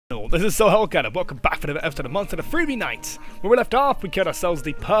This is So Hellcat, and welcome back for another episode of Monster the Freebie Night. Where we left off, we killed ourselves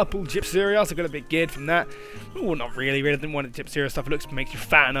the purple Gypsyria, so got a bit geared from that. Well, not really, didn't want the Gypsyria stuff, it makes you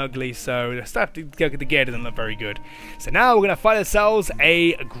fat and ugly, so the stuff to go get the gear doesn't look very good. So now we're going to fight ourselves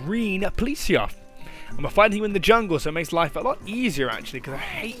a green Plesioth. And we're fighting him in the jungle, so it makes life a lot easier actually, because I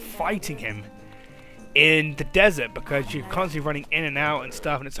hate fighting him in the desert, because you're constantly running in and out and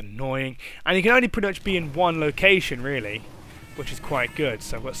stuff, and it's annoying. And you can only pretty much be in one location, really, which is quite good.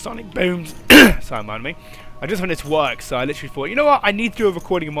 So I've got Sonic Booms. Sorry, mind me. I just wanted it to work, so I literally thought, you know what, I need to do a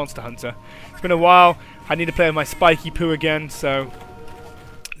recording of Monster Hunter. It's been a while. I need to play with my spiky poo again, so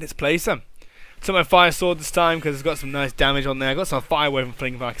let's play some. Took my fire sword this time because it's got some nice damage on there. I got some fire wave and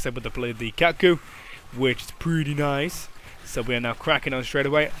fling, like I said, with the Kaku, which is pretty nice. So we are now cracking on straight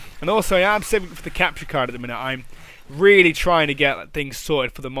away. And also, I am saving for the capture card at the minute. I'm really trying to get things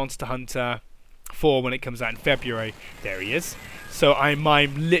sorted for the Monster Hunter 4 when it comes out in February. There he is. So I'm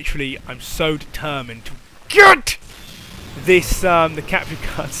so determined to get this the capture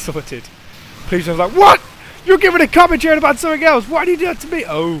card sorted. Please, I was like, what? You're giving a commentary about something else. Why do you do that to me?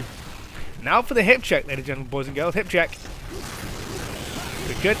 Oh, now for the hip check, ladies and gentlemen, boys and girls. Hip check.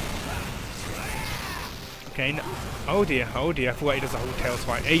 Good. Okay. No. Oh dear. Oh dear. I forgot he does the whole tail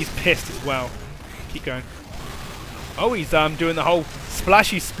swipe. He's pissed as well. Keep going. Oh, he's doing the whole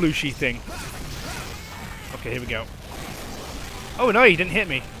splashy splooshy thing. Okay, here we go. Oh no, he didn't hit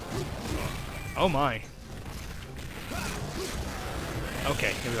me. Oh my.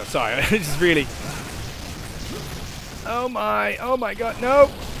 Okay, here we go. Sorry, this is really... Oh my god, no!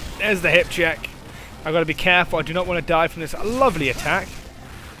 There's the hip check. I've got to be careful, I do not want to die from this lovely attack.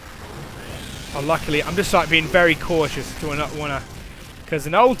 Oh, luckily, I'm just like being very cautious. Do not want to... Because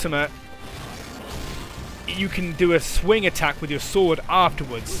in ultimate, you can do a swing attack with your sword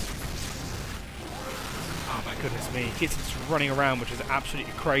afterwards. Goodness me, he gets running around, which is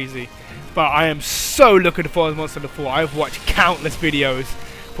absolutely crazy. But I am so looking forward to Monster Hunter 4. I've watched countless videos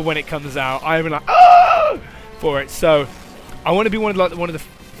for when it comes out. I've been like, ah, for it. So I want to be not one of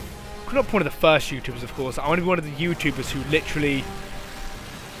the first YouTubers, of course. I want to be one of the YouTubers who literally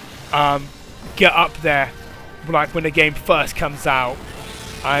get up there like when the game first comes out.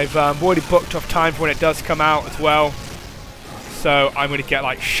 I've already booked off time for when it does come out as well. So I'm going to get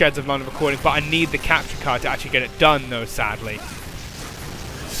like sheds of line of recording, but I need the capture card to actually get it done, though, sadly.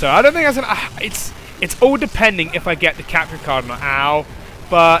 So I don't think that's gonna. It's all depending if I get the capture card or not. Ow!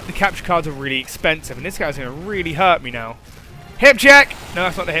 But the capture cards are really expensive, and this guy's going to really hurt me now. Hip check! No,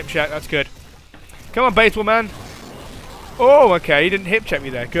 that's not the hip check. That's good. Come on, baseball man. Oh, okay. He didn't hip check me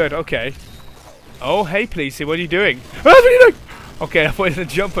there. Good. Okay. Oh, hey, Plesioth, what are you doing? What are you doing? Okay, I thought he was going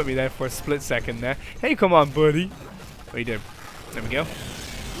to jump at me there for a split second there. Hey, come on, buddy. What are you doing? There we go.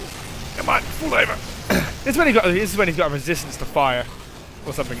 Come on, fall over. This is when he's got a resistance to fire.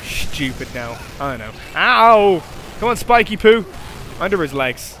 Or something stupid now. I don't know. Ow! Come on, spiky poo. Under his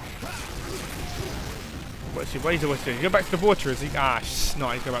legs. What's he doing? He's going back to the water, is he? Ah,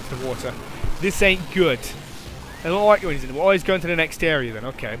 snot, he's going back to the water. This ain't good. I don't like when he's in. We're always going to the next area then.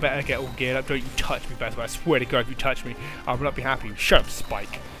 Okay, better get all geared up. Don't you touch me, best, but I swear to God, if you touch me, I will not be happy. Shut up,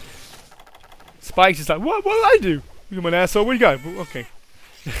 Spike. Spike's just like, what did I do? You're an asshole, where you go? Okay.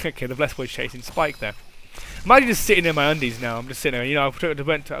 Okay, the blessed boy's chasing Spike there. I'm actually just sitting in my undies now. I'm just sitting there, you know,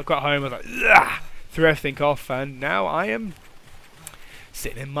 I got home, I was like, ugh, threw everything off, and now I am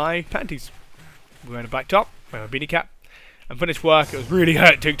sitting in my panties. We're wearing a black top, wearing a beanie cap. I finished work, it was really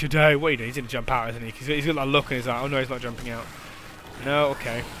hectic today. What are you doing? He's going to jump out, isn't he? He's got that look in his eye. Oh no, he's not jumping out. No,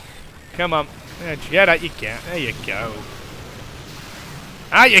 okay. Come on. Yeah, that you get. There you go.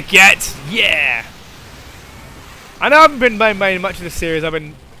 Out you get! Yeah! I know I haven't been playing much of this series.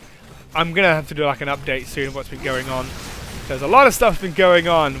 I'm gonna have to do like an update soon of what's been going on. There's a lot of stuff's been going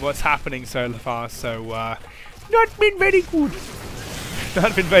on, what's happening so far, so not been very good.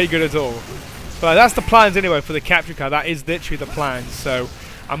 Not been very good at all. But that's the plans anyway for the capture card. That is literally the plan. So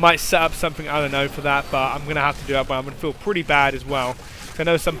I might set up something, I don't know, for that, but I'm gonna have to do that, but I'm gonna feel pretty bad as well. I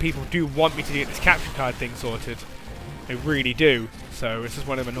know some people do want me to get this capture card thing sorted. They really do. So it's just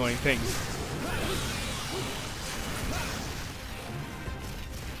one of the annoying things.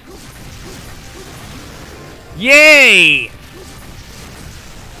 Yay!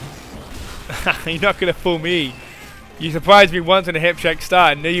 You're not going to fool me. You surprised me once in a hip check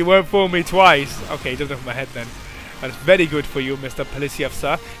start, and you won't fool me twice. Okay, he doesn't have my head then. That's very good for you, Mr. Plesioth,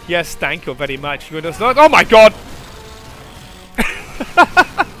 sir. Yes, thank you very much. You understand? Oh my god!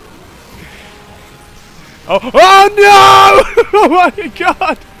 Oh no! Oh my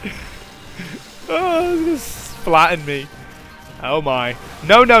god! Oh, this flattened me. Oh my.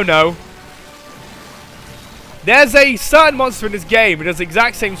 No, no, no. There's a certain monster in this game who does the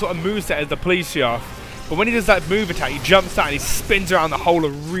exact same sort of moveset as the Plesioth. But when he does that move attack, he jumps out and he spins around the whole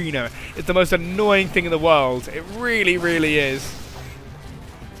arena. It's the most annoying thing in the world. It really, really is.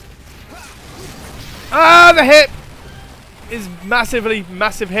 Ah, the hip is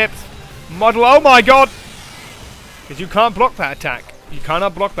massive hips. Model, oh my god! Because you can't block that attack. You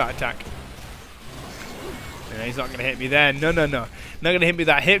cannot block that attack. Yeah, he's not going to hit me there. No. Not going to hit me with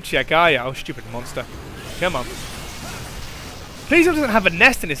that hip check, are you? Oh, stupid monster. Come on. Plesioth doesn't have a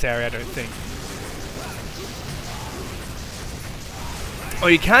nest in this area, I don't think. Oh,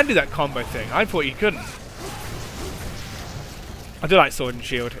 you can do that combo thing. I thought you couldn't. I do like Sword and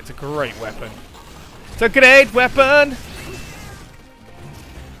Shield. It's a great weapon. It's a great weapon!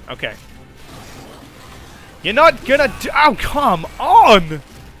 Okay. You're not gonna do— oh, come on!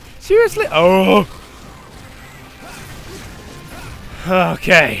 Seriously? Oh!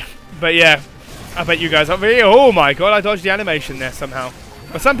 Okay. But yeah. I bet you guys are— oh my god, I dodged the animation there somehow.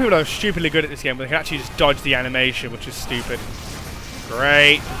 But some people are stupidly good at this game, but they can actually just dodge the animation, which is stupid.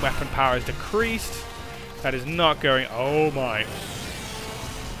 Great. Weapon power is decreased. That is not going— oh my.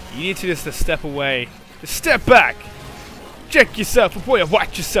 You need to just step away. Just step back. Check yourself before you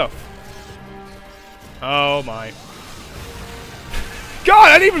watch yourself. Oh my.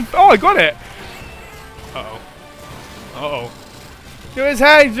 God, I didn't even— oh, I got it. Uh-oh. Uh-oh. Yo, his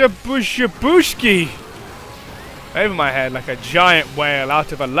head's a bushki. Over my head like a giant whale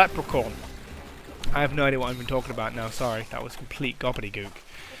out of a leprechaun. I have no idea what I'm even talking about now. Sorry, that was complete gobbledygook.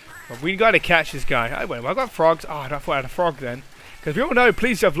 But we got to catch this guy. I went. Well, I got frogs. Oh, I thought I had a frog then. Because we all know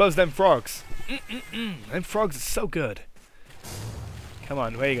Plesioth loves them frogs. Them frogs are so good. Come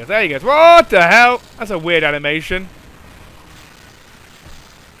on, where you go? There you go. What the hell? That's a weird animation.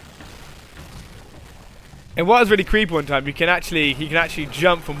 It was really creepy one time. He can actually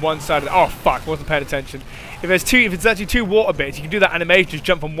jump from one side of the— oh fuck, wasn't paying attention. If it's actually two water bits, you can do that animation, just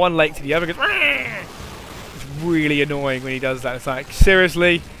jump from one lake to the other. It goes— it's really annoying when he does that. It's like,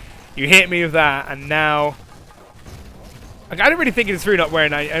 seriously, you hit me with that, and now— like, I don't really think it's through not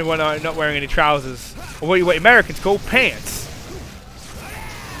wearing any trousers, or what Americans call pants.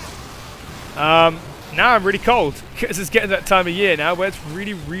 Now I'm really cold because it's getting that time of year now where it's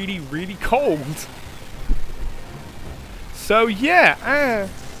really, really, really cold. So yeah.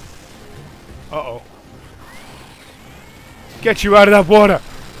 Uh-oh. Get you out of that water.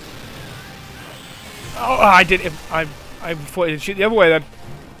 Oh, I did it. I thought you'd shoot the other way then.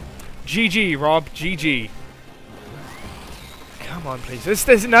 GG, Rob. GG. Come on, please. This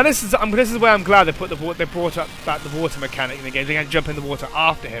is where I'm glad they brought up back the water mechanic in the game. They can jump in the water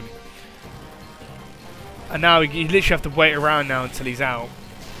after him. And now you literally have to wait around now until he's out.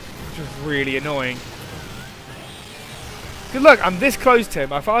 Which is really annoying. Good luck, I'm this close to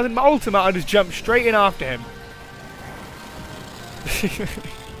him. If I was in my ultimate, I'd just jump straight in after him.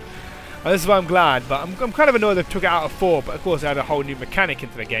 Well, this is why I'm glad, but I'm kind of annoyed they took it out of 4, but of course they had a whole new mechanic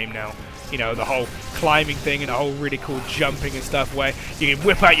into the game now. You know, the whole climbing thing and the whole really cool jumping and stuff where you can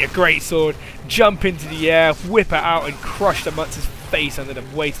whip out your greatsword, jump into the air, whip it out and crush the monster's face under the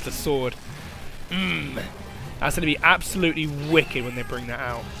weight of the sword. That's going to be absolutely wicked when they bring that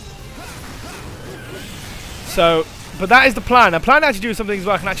out. So, but that is the plan. I plan to actually do something as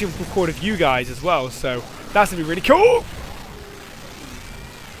well. I can actually record with you guys as well, so that's going to be really cool.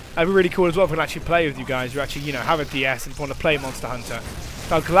 That'd be really cool as well if I can actually play with you guys who actually, you know, have a DS and want to play Monster Hunter.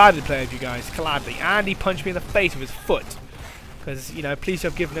 So I'll gladly play with you guys, gladly. And he punched me in the face with his foot. Because, you know, please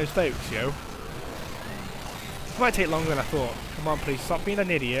have given those folks, yo. This might take longer than I thought. Come on, please, stop being an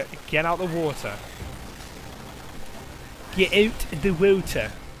idiot. Get out the water. Get out the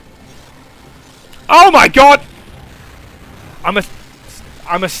water. Oh my god! I'm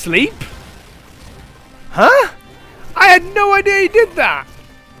asleep? Huh? I had no idea he did that!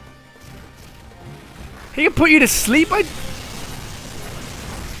 He can put you to sleep?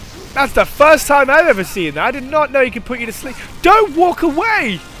 That's the first time I've ever seen that. I did not know he could put you to sleep. Don't walk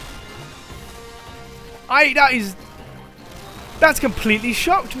away! That's completely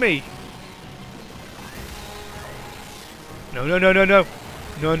shocked me. No. No,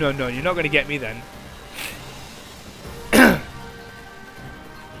 you're not going to get me then.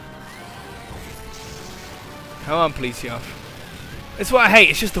 Come on, Plesioth. That's what I hate.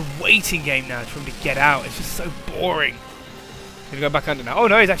 It's just a waiting game now for him to get out. It's just so boring. Gonna go back under now. Oh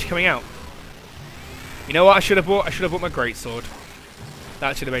no, he's actually coming out. You know what I should have bought? I should have bought my greatsword.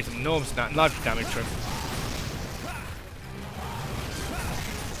 That should have made some enormous life damage to him.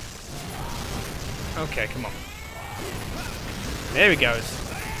 Okay, come on. There he goes.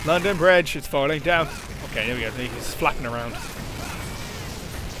 London Bridge is falling down. Okay, there we go. He's flapping around.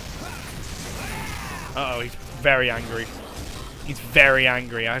 Uh-oh, he's very angry. He's very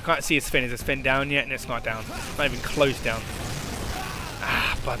angry. I can't see his fin. Is his fin down yet? And it's not down. It's not even close down.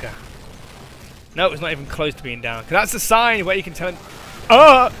 Ah, bugger. No, it's not even close to being down. 'Cause that's the sign where you can tell him...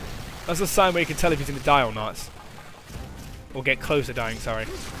 Ah! That's the sign where you can tell if he's going to die or not. Or get close to dying, sorry.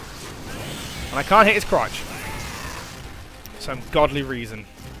 And I can't hit his crotch. Some godly reason.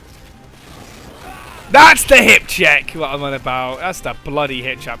 That's the hip check! What I'm on about. That's the bloody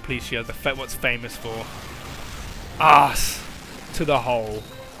hip check, Plesioth. What's famous for. Arse to the hole.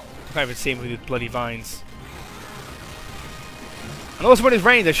 I can't even see him with his bloody vines. And also when it's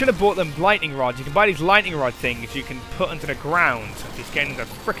raining, they should have bought them lightning rods. You can buy these lightning rod things you can put under the ground. He's getting into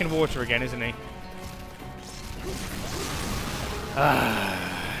frickin' water again, isn't he? Ah,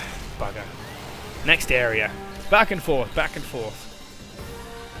 bugger. Next area. Back and forth, back and forth.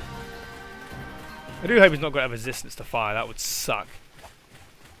 I do hope he's not got a resistance to fire. That would suck.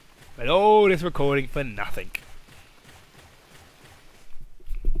 But all this recording for nothing.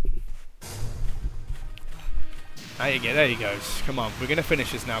 There he goes. Come on, we're going to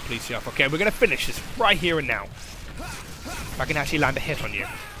finish this now, Plesioth. Okay, we're going to finish this right here and now. If I can actually land a hit on you.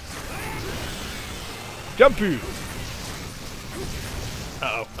 Jump you!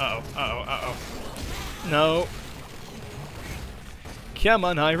 Uh-oh, uh-oh, uh-oh, uh-oh. No. Come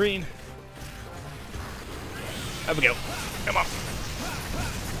on, Irene. There we go. Come on.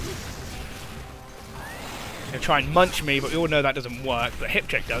 He's gonna try and munch me, but we all know that doesn't work. The hip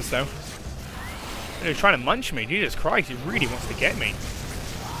check does, though. He's trying to munch me. Jesus Christ, he really wants to get me.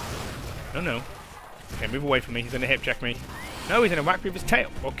 No, no. Okay, move away from me. He's gonna hip check me. No, he's gonna whack me with his tail.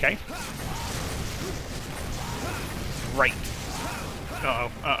 Okay. Great.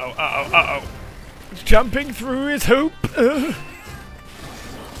 Uh-oh, uh-oh, uh-oh, uh-oh. He's jumping through his hoop.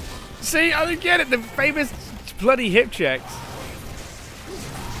 See, I don't get it. The famous bloody hip checks.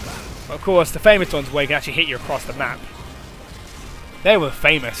 Of course, the famous ones where you can actually hit you across the map. They were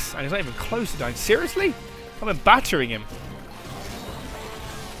famous, and he's not even close to dying. Seriously? I've been battering him.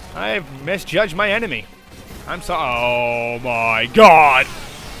 I've misjudged my enemy. I'm so... Oh my god!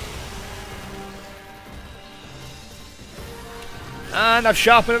 And I've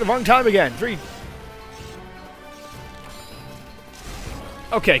sharpened at the wrong time again. 3.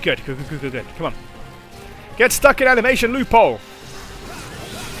 Okay, good, good, good, good, good. Come on. Get stuck in animation loophole.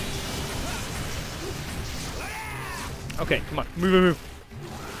 Okay, come on. Move, move, move.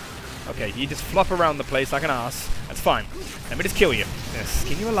 Okay, you just flop around the place like an ass. That's fine. Let me just kill you.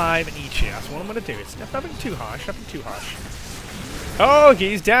 Skin you alive and eat you. That's what I'm going to do. It's nothing too harsh. Nothing too harsh. Oh,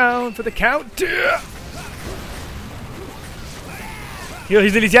 he's down for the count.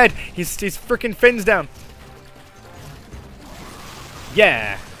 He's nearly dead. His freaking fins down.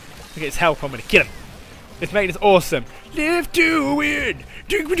 Yeah. Look at his health. I'm going to kill him. Let's make this awesome. Live to win.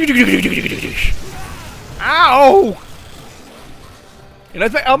 Ow! You know,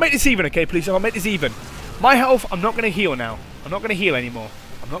 I'll make this even, okay, please? I'll make this even. My health, I'm not going to heal now. I'm not going to heal anymore.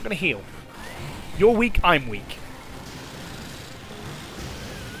 I'm not going to heal. You're weak, I'm weak.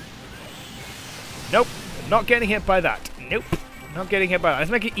 Nope. Not getting hit by that. Nope. Not getting hit by that.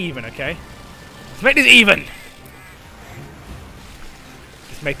 Let's make it even, okay? Let's make this even.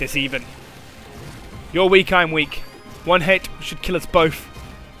 Let's make this even. You're weak, I'm weak. One hit should kill us both.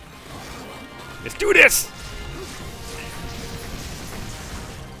 Let's do this!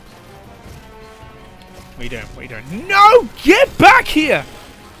 What are you doing? What are you doing? No! Get back here!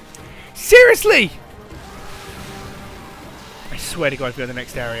 Seriously! I swear to God, if we go to the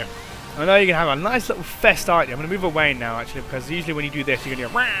next area. I know you're going to have a nice little fest, aren't you? I'm going to move away now, actually, because usually when you do this, you're going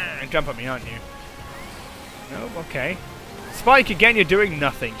to go and jump at me, aren't you? No? Okay. Spike, again, you're doing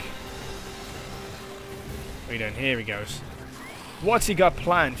nothing. What are you doing? Here he goes. What's he got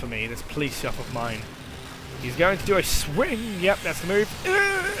planned for me, this Plesioth of mine? He's going to do a swing. Yep, that's the move.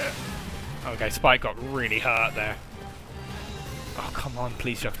 Okay, Spike got really hurt there. Oh, come on,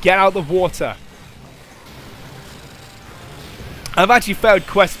 Plesioth. Get out of the water. I've actually failed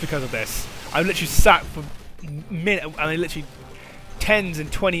quests because of this. I literally sat for minutes, I mean, literally tens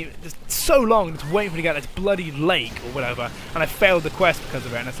and 20, just so long just waiting for to get this bloody lake or whatever, and I failed the quest because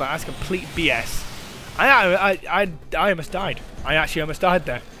of it, and it's like, that's complete BS. I almost died. I actually almost died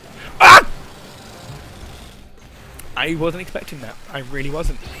there. Ah! I wasn't expecting that. I really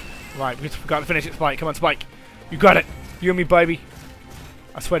wasn't. Right, we've got to finish it, Spike. Come on, Spike. You got it. You and me, baby.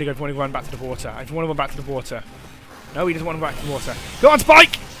 I swear to God, I want to run back to the water. I just want to run back to the water. No, he doesn't want to run back to the water. Go on,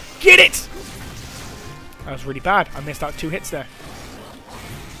 Spike! Get it! That was really bad. I missed out 2 hits there.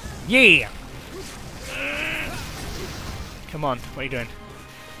 Yeah! Come on, what are you doing?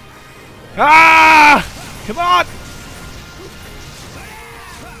 Ah! Come on!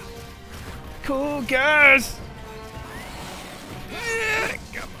 Cool, guys!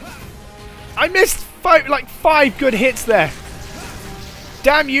 I missed like 5 good hits there.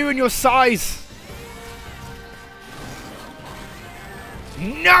 Damn you and your size.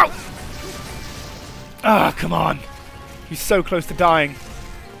 No! Ah, come on. He's so close to dying.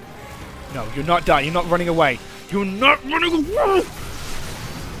 No, you're not dying. You're not running away. You're not running away!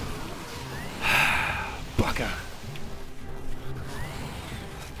 Bugger.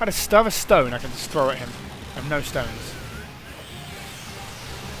 If I had a stone, I can just throw at him. I have no stones.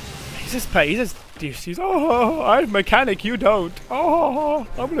 He's oh, I'm a mechanic, you don't. Oh,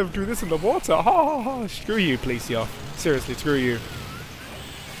 I'm gonna do this in the water. Oh, screw you, Plesioth. Seriously, screw you.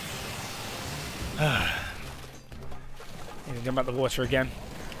 Jump out the water again.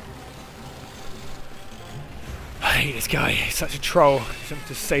 I hate this guy. He's such a troll. He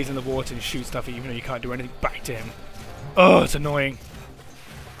just stays in the water and shoots stuff even though you can't do anything back to him. Oh, it's annoying.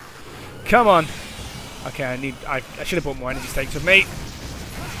 Come on. Okay, I should have bought more energy stakes with me.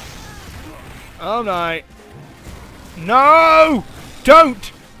 Oh no. No!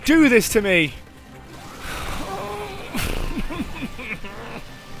 Don't do this to me!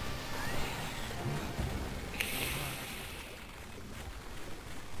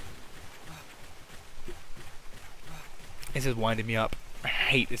 This is winding me up. I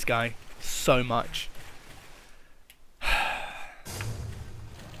hate this guy so much.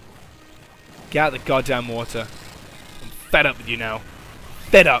 Get out of the goddamn water. I'm fed up with you now.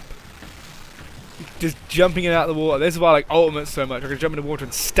 Fed up. Just jumping in and out of the water. This is why I like ultimate so much. I can jump in the water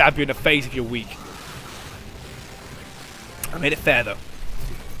and stab you in the face if you're weak. I made it fair though.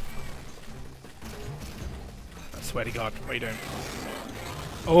 I swear to God. What are you doing?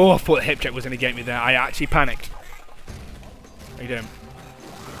 Oh, I thought the hip check was going to get me there. I actually panicked. What are you doing?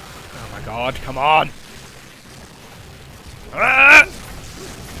 Oh my God, come on! Ah!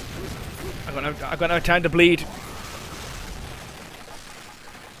 I've got no time to bleed.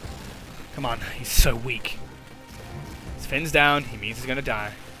 Come on, he's so weak. His fin's down, he means he's gonna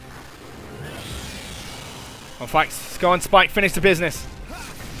die. Oh, let's go on, Spike, finish the business.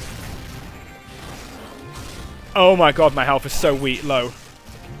 Oh my God, my health is so weak, low.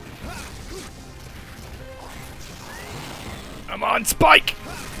 Come on, Spike!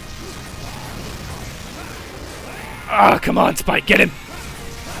 Ah, come on, Spike, get him!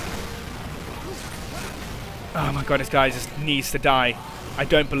 Oh my God, this guy just needs to die. I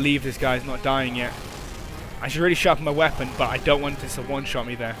don't believe this guy's not dying yet. I should really sharpen my weapon, but I don't want this to one-shot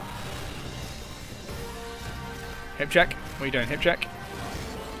me there. Hip check. What are you doing? Hip check?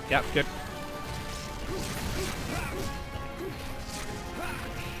 Yep, good.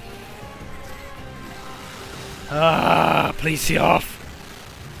 Ah, Plesioth.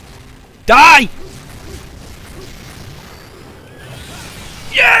 Die!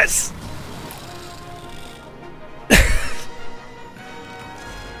 Yes!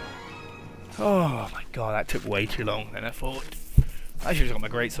 Oh my God, that took way too long than I thought. I should have got my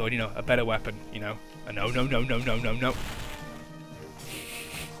greatsword, you know, a better weapon, you know. No.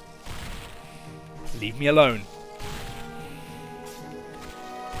 Leave me alone.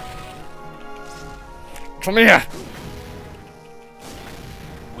 Come here!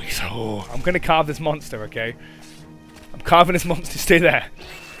 So, I'm gonna carve this monster, okay? I'm carving this monster. Stay there.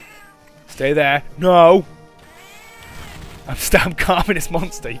 Stay there. No! I'm carving this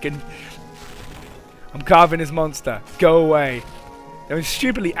monster. You can... I'm carving this monster. Go away. They were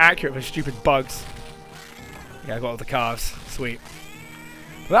stupidly accurate for stupid bugs. Yeah, I got all the carves. Sweet.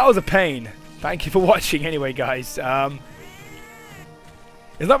 Well, that was a pain. Thank you for watching anyway, guys. There's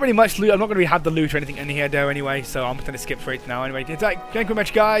not really much loot. I'm not going to have the loot or anything in here though anyway, so I'm just going to skip straight now anyway. Thank you very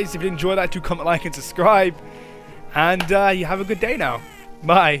much, guys. If you enjoyed that, do comment, like, and subscribe. And you have a good day now.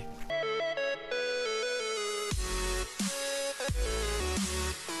 Bye.